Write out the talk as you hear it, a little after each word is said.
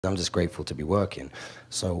I'm just grateful to be working.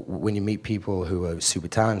 So when you meet people who are super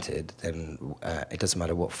talented, then it doesn't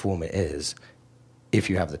matter what form it is. If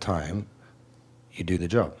you have the time, you do the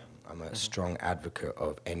job. I'm a strong advocate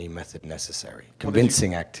of any method necessary.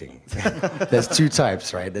 Convincing acting. There's two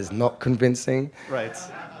types, right? There's not convincing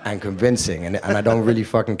and convincing, and I don't really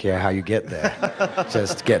fucking care how you get there.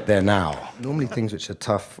 Just get there now. Normally things which are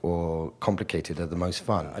tough or complicated are the most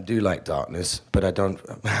fun. I do like darkness, but I don't,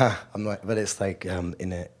 but it's like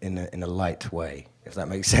in a light way, if that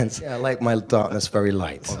makes sense. Yeah, I like my darkness very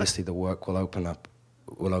light. Obviously the work will open up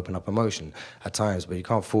emotion at times, but you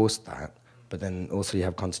can't force that. But then also you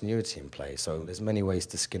have continuity in play. So there's many ways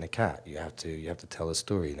to skin a cat. You have to tell a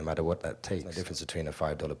story, no matter what that takes. The difference between a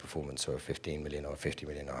 $5 performance or a 15 million or a 50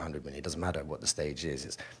 million or 100 million, it doesn't matter what the stage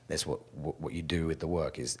is. It's what you do with the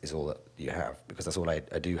work is all that you have. Because that's all I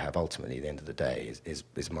do have ultimately at the end of the day is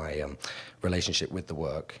my relationship with the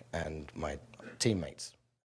work and my teammates.